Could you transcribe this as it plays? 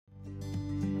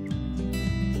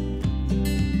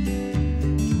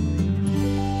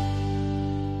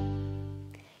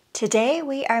Today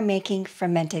we are making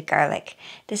fermented garlic.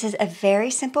 This is a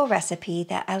very simple recipe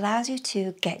that allows you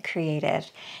to get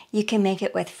creative. You can make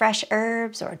it with fresh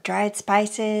herbs or dried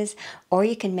spices, or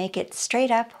you can make it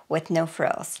straight up with no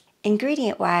frills.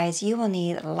 Ingredient-wise, you will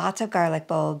need lots of garlic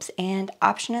bulbs and,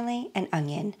 optionally, an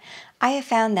onion. I have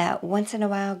found that once in a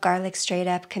while, garlic straight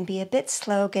up can be a bit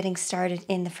slow getting started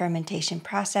in the fermentation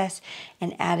process,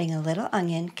 and adding a little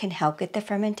onion can help get the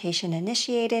fermentation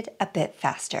initiated a bit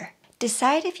faster.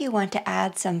 Decide if you want to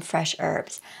add some fresh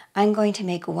herbs. I'm going to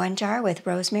make one jar with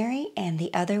rosemary and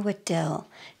the other with dill.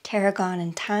 Tarragon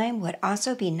and thyme would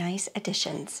also be nice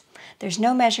additions. There's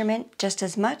no measurement, just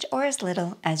as much or as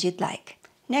little as you'd like.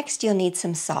 Next, you'll need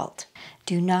some salt.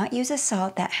 Do not use a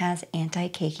salt that has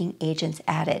anti-caking agents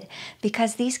added,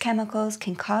 because these chemicals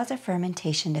can cause a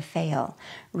fermentation to fail.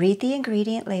 Read the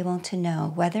ingredient label to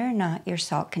know whether or not your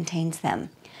salt contains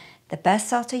them. The best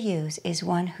salt to use is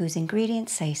one whose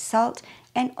ingredients say salt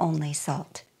and only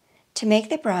salt. To make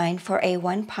the brine for a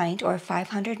 1 pint or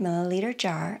 500 milliliter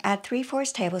jar, add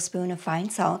 3/4 tablespoon of fine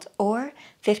salt or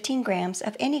 15 grams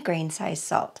of any grain size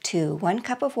salt to 1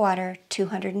 cup of water,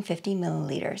 250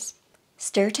 milliliters.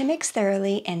 Stir to mix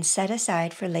thoroughly and set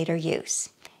aside for later use.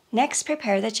 Next,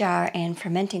 prepare the jar and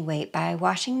fermenting weight by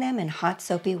washing them in hot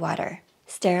soapy water.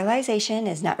 Sterilization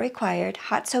is not required.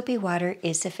 Hot soapy water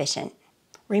is sufficient.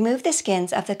 Remove the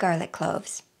skins of the garlic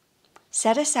cloves.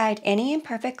 Set aside any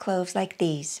imperfect cloves like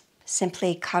these.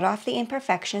 Simply cut off the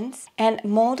imperfections, and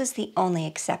mold is the only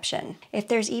exception. If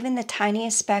there's even the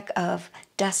tiniest speck of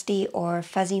dusty or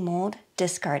fuzzy mold,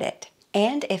 discard it.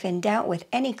 And if in doubt with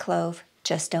any clove,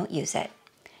 just don't use it.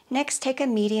 Next, take a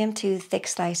medium to thick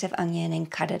slice of onion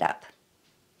and cut it up.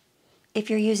 If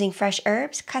you're using fresh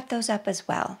herbs, cut those up as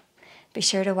well. Be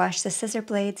sure to wash the scissor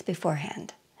blades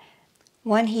beforehand.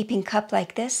 1 heaping cup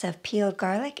like this of peeled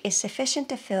garlic is sufficient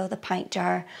to fill the pint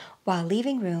jar while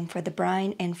leaving room for the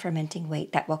brine and fermenting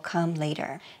weight that will come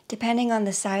later. Depending on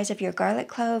the size of your garlic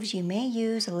cloves, you may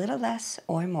use a little less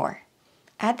or more.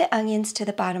 Add the onions to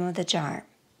the bottom of the jar.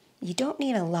 You don't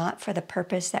need a lot for the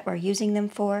purpose that we're using them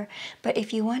for, but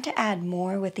if you want to add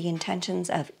more with the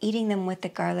intentions of eating them with the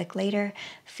garlic later,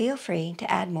 feel free to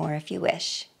add more if you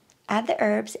wish. Add the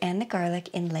herbs and the garlic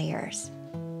in layers.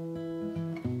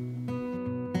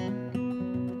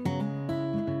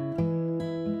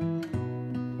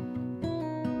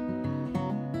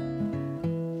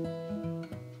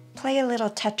 Play a little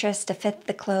Tetris to fit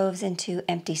the cloves into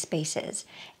empty spaces.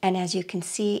 And as you can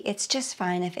see, it's just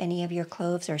fine if any of your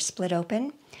cloves are split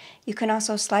open. You can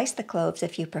also slice the cloves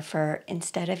if you prefer,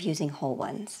 instead of using whole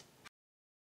ones.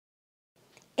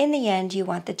 In the end, you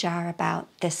want the jar about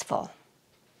this full.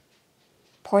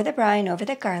 Pour the brine over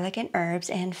the garlic and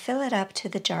herbs and fill it up to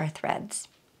the jar threads.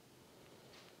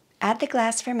 Add the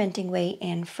glass fermenting weight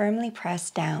and firmly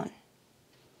press down.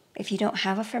 If you don't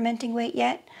have a fermenting weight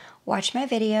yet, watch my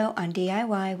video on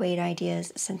DIY weight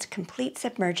ideas, since complete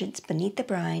submergence beneath the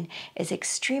brine is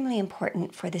extremely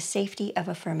important for the safety of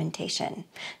a fermentation.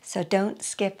 So don't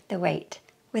skip the weight.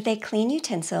 With a clean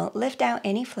utensil, lift out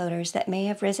any floaters that may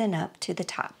have risen up to the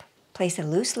top. Place a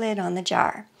loose lid on the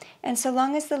jar, and so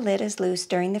long as the lid is loose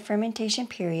during the fermentation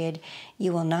period,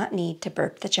 you will not need to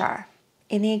burp the jar.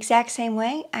 In the exact same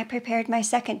way, I prepared my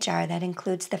second jar that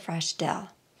includes the fresh dill.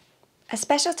 A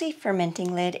specialty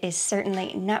fermenting lid is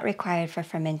certainly not required for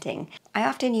fermenting. I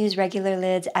often use regular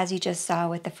lids, as you just saw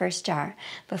with the first jar,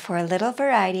 but for a little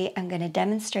variety, I'm going to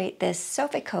demonstrate this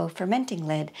Sofico fermenting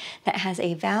lid that has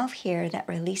a valve here that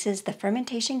releases the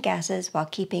fermentation gases while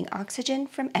keeping oxygen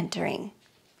from entering.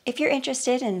 If you're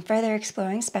interested in further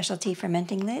exploring specialty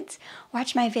fermenting lids,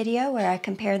 watch my video where I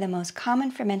compare the most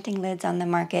common fermenting lids on the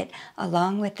market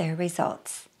along with their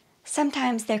results.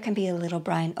 Sometimes there can be a little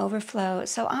brine overflow,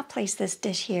 so I'll place this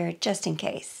dish here just in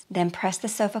case. Then press the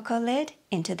Sofico lid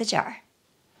into the jar.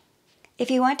 If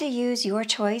you want to use your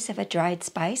choice of a dried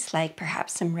spice, like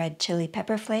perhaps some red chili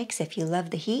pepper flakes if you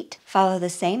love the heat, follow the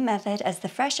same method as the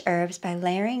fresh herbs by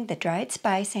layering the dried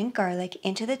spice and garlic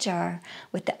into the jar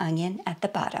with the onion at the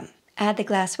bottom. Add the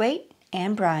glass weight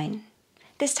and brine.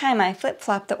 This time I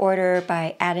flip-flop the order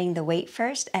by adding the weight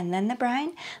first and then the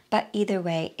brine, but either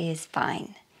way is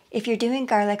fine. If you're doing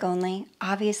garlic only,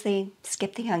 obviously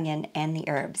skip the onion and the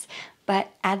herbs,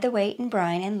 but add the weight and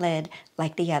brine and lid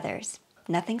like the others.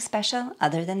 Nothing special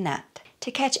other than that.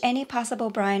 To catch any possible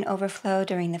brine overflow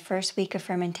during the first week of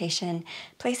fermentation,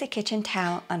 place a kitchen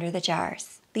towel under the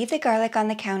jars. Leave the garlic on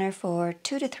the counter for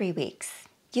 2 to 3 weeks.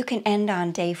 You can end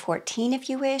on day 14 if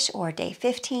you wish, or day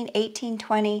 15, 18,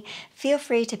 20. Feel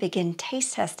free to begin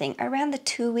taste testing around the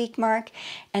 2-week mark,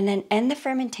 and then end the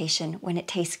fermentation when it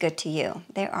tastes good to you.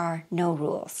 There are no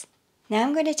rules. Now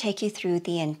I'm going to take you through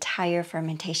the entire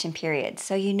fermentation period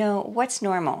so you know what's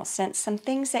normal, since some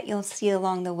things that you'll see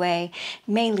along the way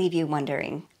may leave you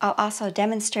wondering. I'll also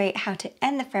demonstrate how to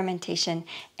end the fermentation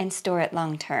and store it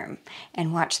long term.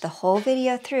 And watch the whole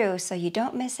video through so you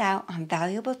don't miss out on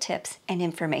valuable tips and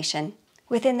information.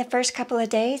 Within the first couple of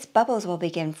days, bubbles will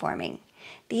begin forming.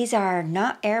 These are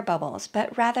not air bubbles,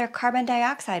 but rather carbon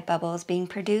dioxide bubbles being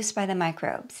produced by the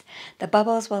microbes. The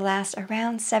bubbles will last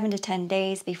around 7 to 10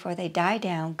 days before they die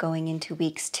down, going into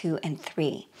weeks 2 and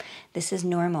 3. This is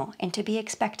normal and to be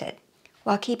expected.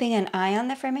 While keeping an eye on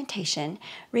the fermentation,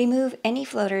 remove any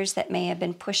floaters that may have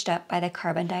been pushed up by the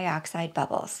carbon dioxide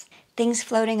bubbles. Things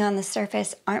floating on the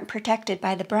surface aren't protected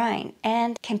by the brine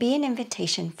and can be an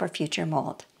invitation for future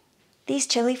mold. These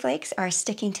chili flakes are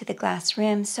sticking to the glass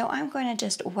rim, so I'm going to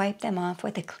just wipe them off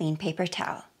with a clean paper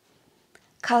towel.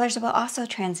 Colors will also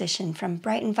transition from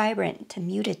bright and vibrant to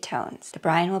muted tones. The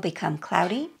brine will become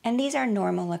cloudy, and these are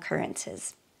normal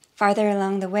occurrences. Farther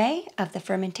along the way of the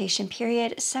fermentation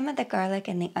period, some of the garlic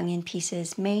and the onion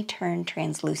pieces may turn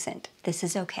translucent. This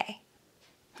is okay.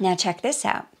 Now check this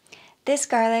out. This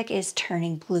garlic is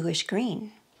turning bluish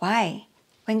green. Why?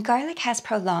 When garlic has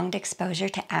prolonged exposure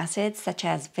to acids such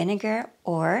as vinegar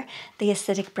or the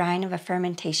acidic brine of a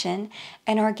fermentation,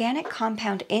 an organic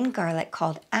compound in garlic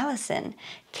called allicin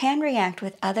can react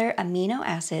with other amino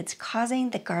acids, causing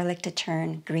the garlic to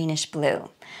turn greenish blue.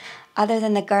 Other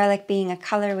than the garlic being a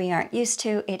color we aren't used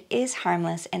to, it is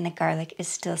harmless and the garlic is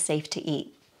still safe to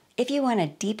eat. If you want a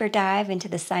deeper dive into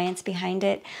the science behind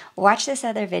it, watch this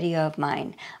other video of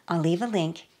mine. I'll leave a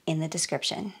link in the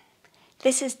description.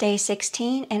 This is day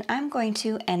 16 and I'm going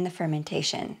to end the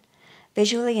fermentation.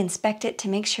 Visually inspect it to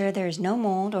make sure there is no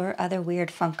mold or other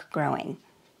weird funk growing.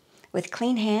 With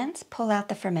clean hands, pull out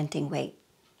the fermenting weight.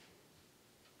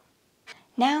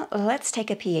 Now let's take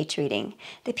a pH reading.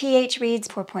 The pH reads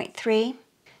 4.3,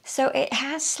 so it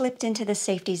has slipped into the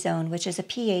safety zone, which is a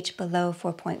pH below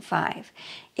 4.5.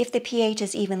 If the pH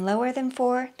is even lower than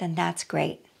 4, then that's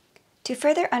great. To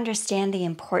further understand the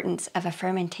importance of a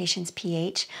fermentation's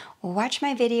pH, watch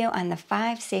my video on the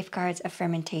 5 safeguards of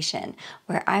fermentation,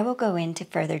 where I will go into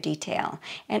further detail.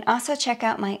 And also check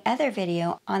out my other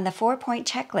video on the 4-point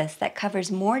checklist that covers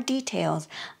more details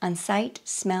on sight,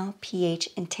 smell, pH,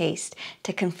 and taste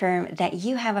to confirm that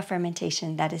you have a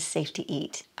fermentation that is safe to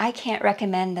eat. I can't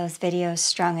recommend those videos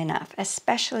strong enough,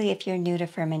 especially if you're new to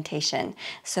fermentation,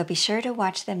 so be sure to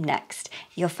watch them next.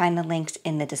 You'll find the links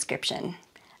in the description.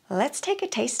 Let's take a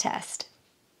taste test.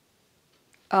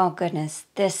 Oh goodness,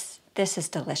 this is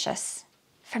delicious.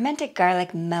 Fermented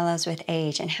garlic mellows with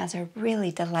age and has a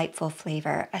really delightful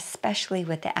flavor, especially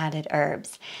with the added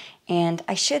herbs. And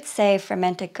I should say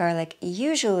fermented garlic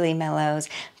usually mellows,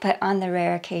 but on the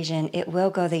rare occasion it will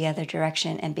go the other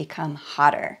direction and become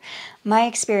hotter. My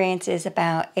experience is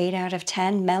about 8 out of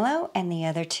 10 mellow and the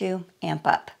other 2 amp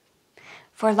up.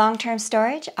 For long-term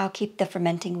storage, I'll keep the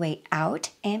fermenting weight out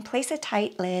and place a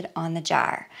tight lid on the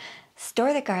jar.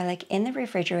 Store the garlic in the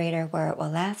refrigerator where it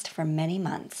will last for many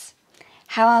months.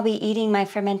 How I'll be eating my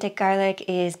fermented garlic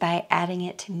is by adding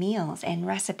it to meals and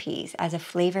recipes as a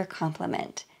flavor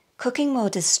complement. Cooking will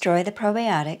destroy the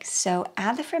probiotics, so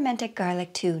add the fermented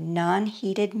garlic to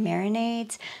non-heated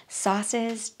marinades,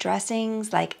 sauces,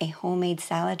 dressings like a homemade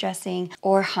salad dressing,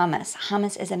 or hummus.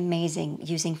 Hummus is amazing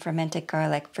using fermented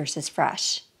garlic versus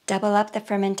fresh. Double up the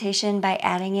fermentation by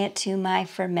adding it to my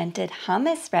fermented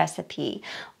hummus recipe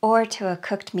or to a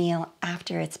cooked meal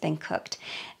after it's been cooked.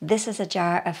 This is a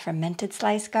jar of fermented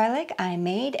sliced garlic I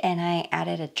made, and I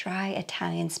added a dry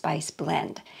Italian spice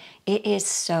blend. It is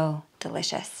so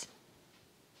delicious.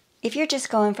 If you're just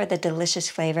going for the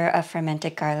delicious flavor of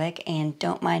fermented garlic and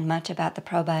don't mind much about the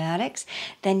probiotics,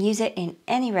 then use it in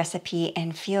any recipe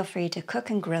and feel free to cook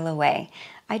and grill away.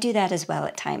 I do that as well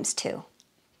at times too.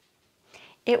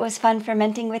 It was fun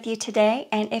fermenting with you today,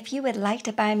 and if you would like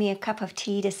to buy me a cup of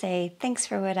tea to say thanks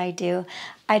for what I do,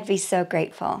 I'd be so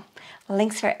grateful.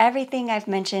 Links for everything I've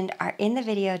mentioned are in the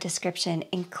video description,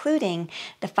 including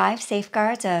the 5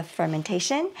 safeguards of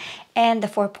fermentation and the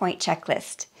 4-point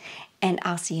checklist. And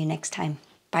I'll see you next time.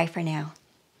 Bye for now.